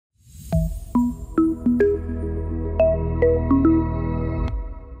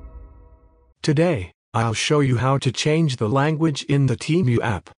Today, I'll show you how to change the language in the Temu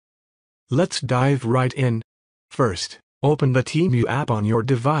app. Let's dive right in. First, open the Temu app on your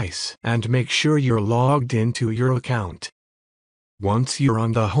device and make sure you're logged into your account. Once you're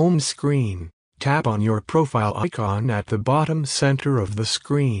on the home screen, tap on your profile icon at the bottom center of the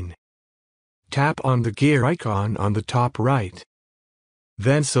screen. Tap on the gear icon on the top right.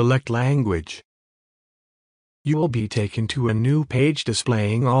 Then select Language. You will be taken to a new page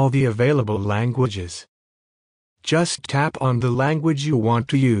displaying all the available languages. Just tap on the language you want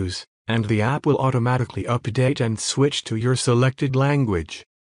to use, and the app will automatically update and switch to your selected language.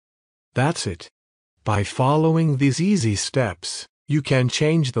 That's it. By following these easy steps, you can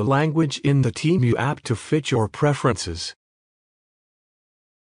change the language in the Temu app to fit your preferences.